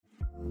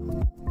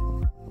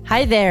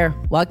Hi there,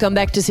 welcome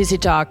back to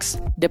CC Talks,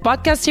 the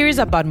podcast series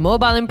about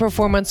mobile and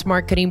performance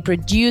marketing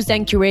produced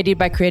and curated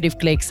by Creative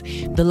Clicks,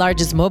 the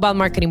largest mobile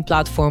marketing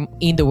platform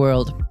in the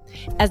world.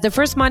 As the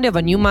first Monday of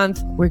a new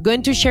month, we're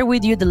going to share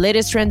with you the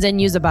latest trends and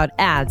news about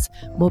ads,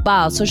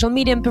 mobile, social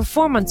media, and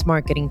performance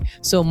marketing,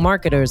 so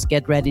marketers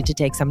get ready to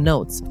take some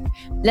notes.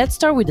 Let's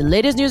start with the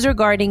latest news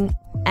regarding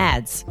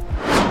ads.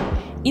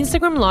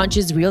 Instagram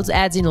launches Reels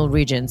ads in all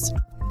regions.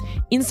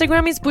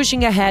 Instagram is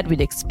pushing ahead with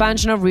the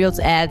expansion of Reels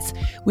ads,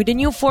 with a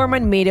new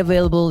format made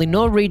available in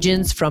all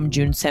regions from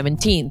June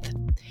 17th.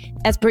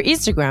 As per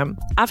Instagram,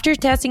 after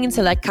testing in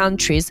select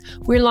countries,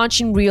 we're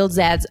launching Reels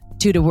ads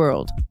to the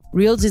world.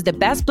 Reels is the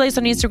best place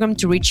on Instagram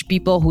to reach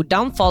people who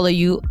don't follow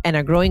you and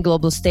a growing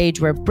global stage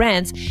where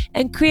brands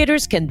and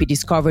creators can be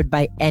discovered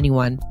by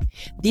anyone.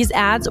 These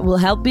ads will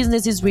help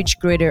businesses reach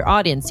greater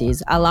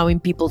audiences, allowing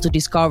people to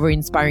discover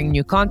inspiring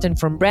new content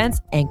from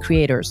brands and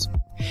creators.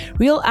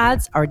 Reel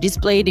ads are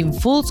displayed in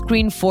full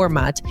screen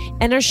format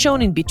and are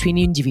shown in between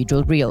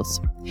individual reels.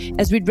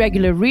 As with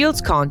regular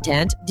Reels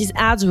content, these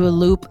ads will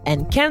loop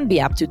and can be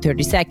up to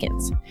 30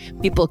 seconds.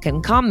 People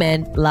can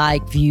comment,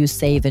 like, view,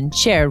 save, and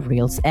share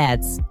Reels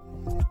ads.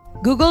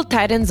 Google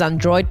tightens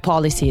Android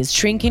policies,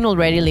 shrinking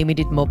already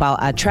limited mobile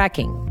ad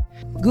tracking.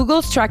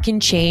 Google's tracking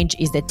change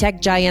is the tech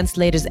giant's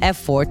latest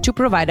effort to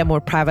provide a more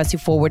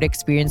privacy-forward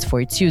experience for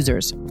its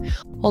users.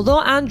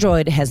 Although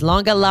Android has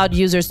long allowed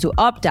users to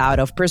opt out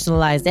of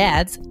personalized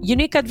ads,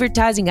 unique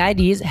advertising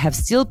IDs have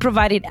still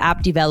provided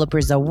app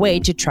developers a way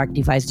to track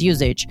device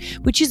usage,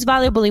 which is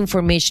valuable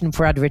information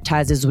for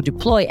advertisers who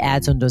deploy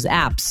ads on those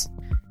apps.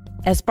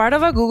 As part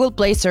of a Google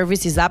Play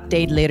Services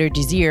update later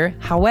this year,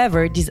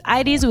 however, these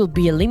IDs will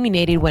be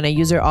eliminated when a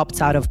user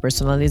opts out of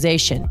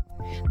personalization.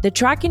 The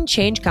tracking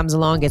change comes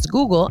along as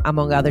Google,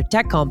 among other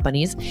tech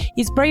companies,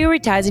 is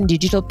prioritizing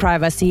digital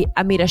privacy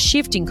amid a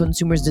shift in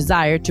consumers'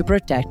 desire to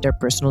protect their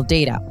personal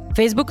data.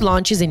 Facebook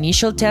launches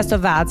initial test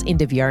of ads in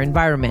the VR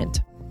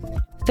environment.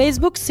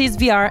 Facebook sees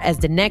VR as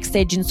the next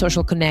stage in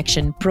social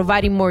connection,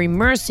 providing more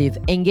immersive,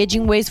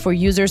 engaging ways for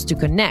users to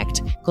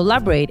connect,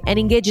 collaborate, and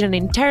engage in an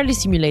entirely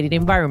simulated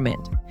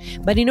environment.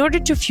 But in order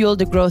to fuel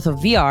the growth of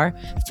VR,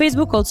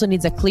 Facebook also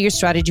needs a clear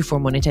strategy for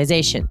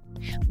monetization.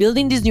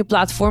 Building this new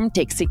platform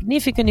takes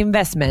significant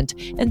investment,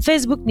 and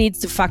Facebook needs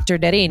to factor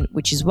that in,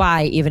 which is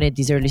why, even at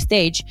this early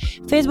stage,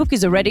 Facebook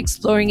is already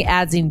exploring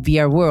ads in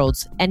VR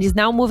worlds and is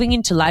now moving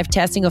into live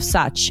testing of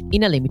such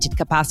in a limited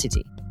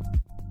capacity.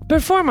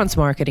 Performance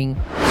marketing.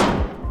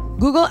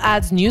 Google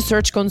adds new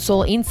Search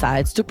Console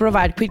insights to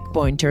provide quick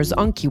pointers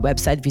on key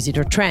website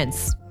visitor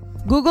trends.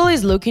 Google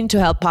is looking to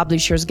help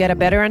publishers get a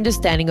better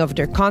understanding of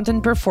their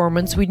content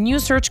performance with new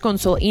Search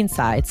Console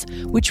insights,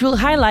 which will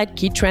highlight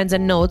key trends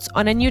and notes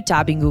on a new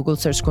tab in Google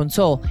Search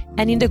Console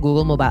and in the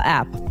Google mobile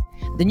app.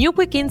 The new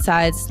Quick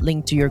Insights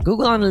linked to your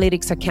Google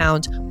Analytics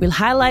account will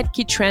highlight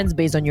key trends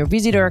based on your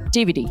visitor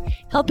activity,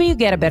 helping you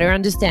get a better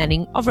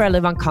understanding of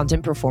relevant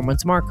content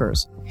performance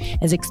markers.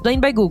 As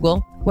explained by Google,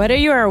 whether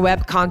you are a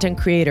web content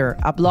creator,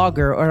 a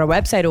blogger, or a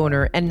website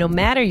owner, and no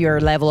matter your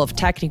level of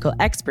technical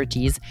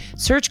expertise,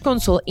 Search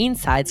Console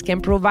Insights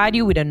can provide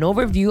you with an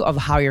overview of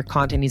how your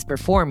content is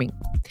performing.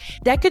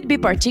 That could be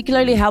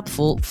particularly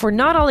helpful for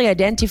not only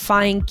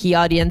identifying key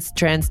audience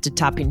trends to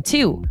tap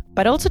into,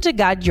 but also to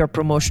guide your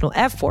promotional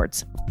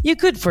efforts. You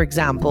could, for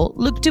example,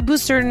 look to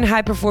boost certain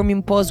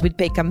high-performing posts with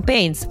paid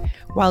campaigns,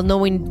 while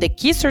knowing the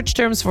key search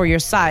terms for your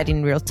site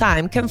in real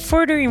time can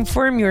further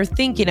inform your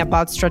thinking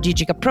about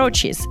strategic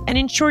approaches and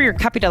ensure you're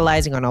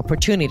capitalizing on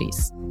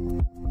opportunities.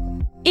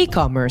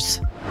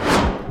 E-commerce.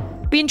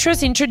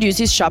 Pinterest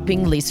introduces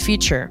shopping list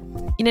feature.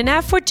 In an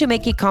effort to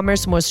make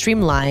e-commerce more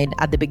streamlined,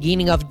 at the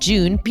beginning of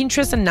June,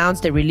 Pinterest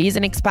announced the release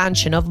and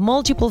expansion of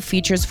multiple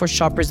features for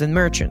shoppers and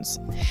merchants.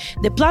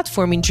 The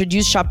platform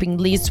introduced shopping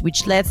lists,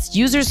 which lets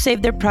users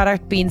save their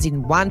product pins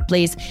in one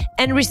place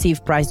and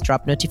receive price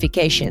drop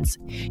notifications.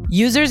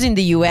 Users in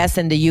the US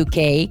and the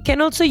UK can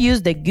also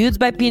use the Goods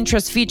by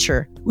Pinterest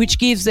feature, which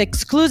gives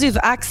exclusive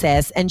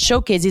access and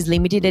showcases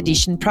limited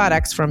edition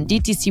products from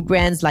DTC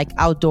brands like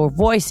Outdoor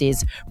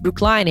Voices,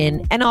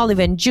 Brooklinen, and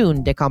Olive &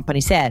 June, the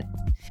company said.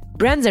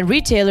 Brands and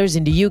retailers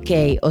in the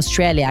UK,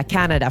 Australia,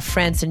 Canada,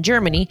 France, and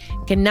Germany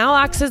can now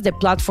access the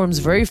platform's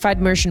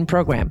verified merchant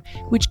program,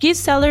 which gives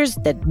sellers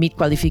that meet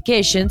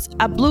qualifications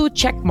a blue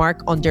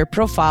checkmark on their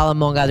profile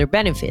among other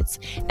benefits,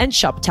 and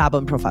Shop tab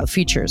on profile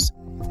features.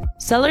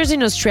 Sellers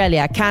in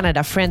Australia,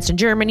 Canada, France, and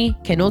Germany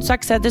can also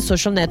access the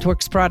social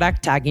network's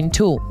product tagging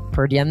tool,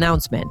 per the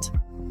announcement.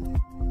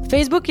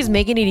 Facebook is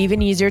making it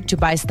even easier to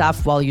buy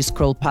stuff while you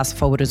scroll past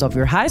photos of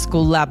your high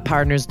school lab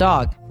partner's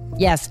dog.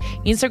 Yes,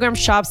 Instagram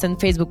Shops and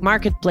Facebook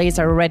Marketplace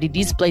are already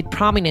displayed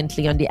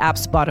prominently on the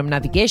app's bottom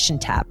navigation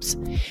tabs.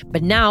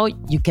 But now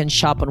you can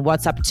shop on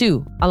WhatsApp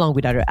too, along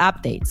with other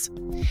updates.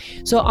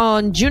 So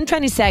on June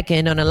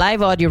 22nd, on a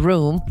live audio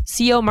room,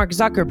 CEO Mark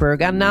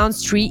Zuckerberg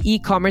announced 3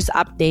 e-commerce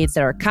updates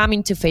that are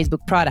coming to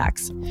Facebook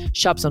products: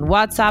 Shops on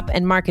WhatsApp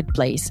and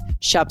Marketplace,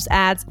 Shops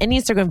ads, and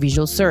Instagram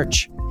visual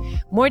search.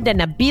 More than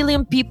 1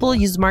 billion people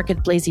use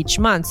Marketplace each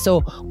month,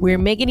 so we're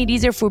making it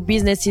easier for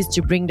businesses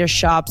to bring their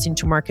shops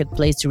into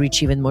Marketplace to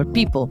reach even more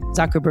people,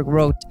 Zuckerberg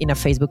wrote in a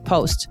Facebook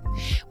post.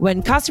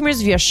 When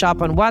customers view a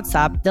shop on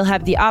WhatsApp, they'll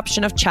have the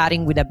option of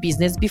chatting with a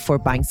business before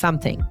buying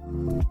something.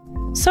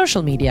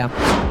 Social media.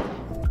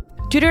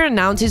 Twitter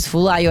announced its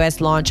full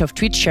iOS launch of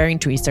tweet sharing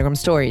to Instagram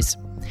stories.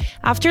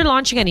 After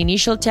launching an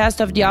initial test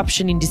of the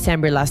option in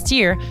December last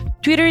year,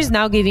 Twitter is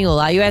now giving all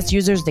iOS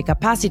users the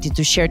capacity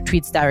to share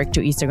tweets direct to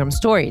Instagram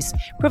stories,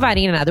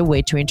 providing another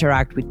way to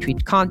interact with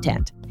tweet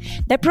content.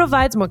 That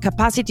provides more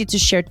capacity to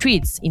share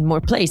tweets in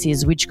more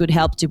places, which could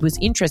help to boost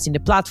interest in the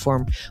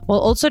platform, while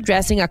also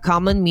addressing a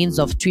common means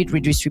of tweet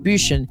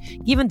redistribution,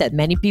 given that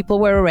many people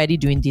were already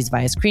doing this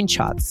via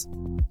screenshots.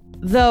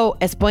 Though,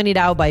 as pointed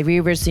out by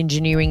reverse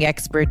engineering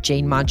expert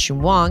Jane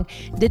Manchun Wong,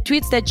 the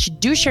tweets that you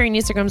do share in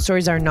Instagram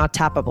stories are not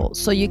tappable,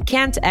 so you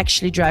can't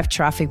actually drive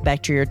traffic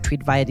back to your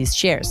tweet via these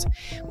shares,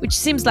 which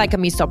seems like a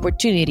missed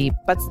opportunity,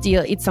 but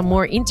still it's a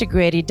more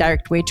integrated,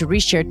 direct way to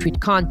reshare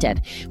tweet content,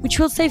 which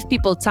will save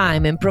people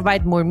time and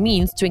provide more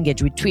means to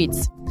engage with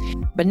tweets.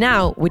 But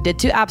now, with the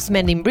two apps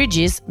mending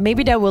bridges,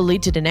 maybe that will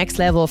lead to the next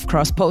level of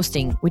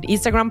cross-posting, with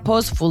Instagram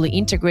posts fully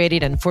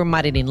integrated and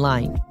formatted in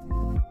line.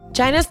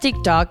 China's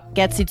TikTok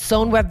gets its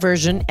own web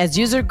version as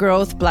user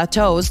growth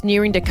plateaus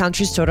nearing the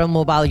country's total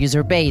mobile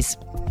user base.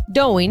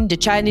 Douyin, the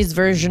Chinese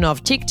version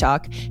of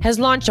TikTok, has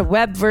launched a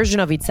web version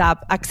of its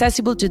app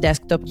accessible to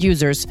desktop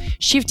users,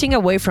 shifting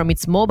away from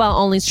its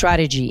mobile-only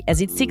strategy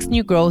as it seeks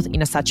new growth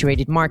in a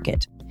saturated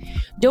market.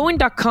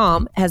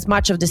 Douyin.com has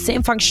much of the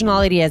same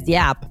functionality as the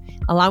app,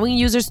 allowing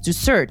users to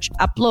search,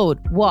 upload,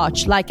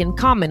 watch, like, and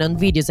comment on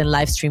videos and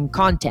live stream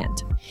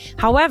content.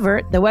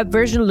 However, the web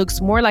version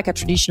looks more like a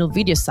traditional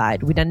video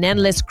site with an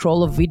endless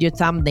scroll of video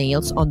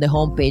thumbnails on the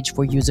homepage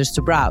for users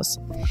to browse.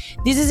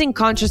 This is in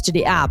contrast to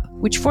the app,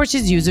 which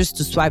forces users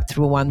to swipe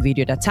through one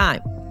video at a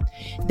time.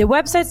 The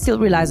website still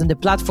relies on the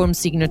platform's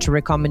signature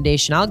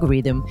recommendation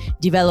algorithm,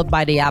 developed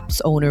by the app's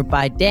owner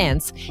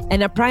ByteDance,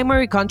 and a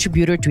primary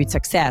contributor to its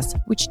success,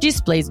 which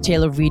displays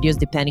tailored videos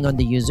depending on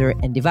the user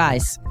and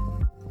device.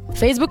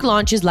 Facebook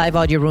launches live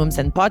audio rooms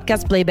and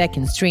podcast playback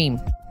in Stream.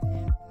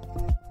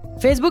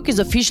 Facebook is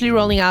officially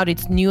rolling out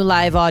its new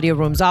live audio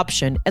rooms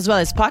option, as well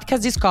as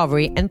podcast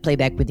discovery and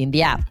playback within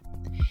the app.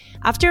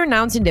 After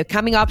announcing the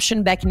coming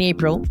option back in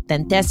April,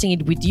 then testing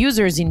it with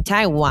users in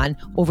Taiwan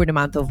over the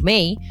month of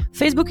May,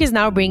 Facebook is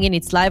now bringing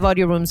its live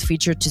audio rooms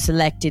feature to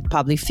selected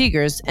public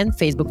figures and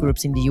Facebook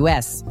groups in the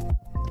US.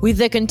 With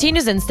the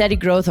continuous and steady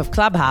growth of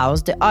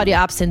Clubhouse, the audio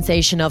app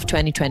sensation of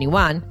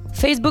 2021,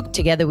 Facebook,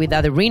 together with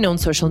other renowned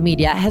social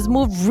media, has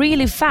moved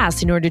really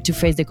fast in order to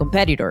face the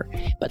competitor.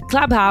 But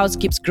Clubhouse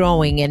keeps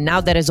growing, and now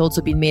that has also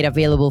been made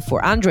available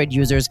for Android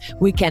users,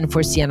 we can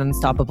foresee an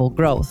unstoppable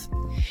growth.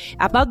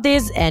 About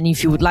this, and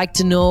if you would like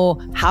to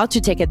know how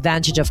to take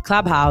advantage of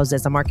Clubhouse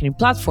as a marketing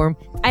platform,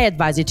 I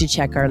advise you to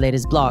check our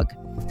latest blog.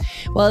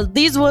 Well,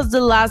 this was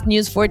the last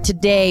news for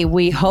today.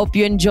 We hope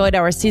you enjoyed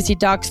our CC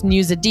Talks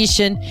news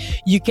edition.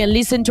 You can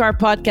listen to our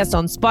podcast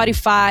on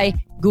Spotify,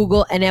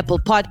 Google, and Apple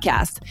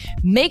Podcasts.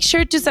 Make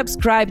sure to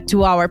subscribe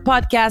to our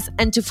podcast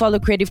and to follow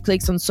Creative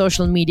Clicks on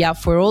social media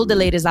for all the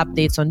latest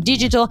updates on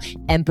digital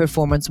and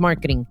performance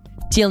marketing.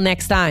 Till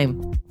next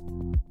time.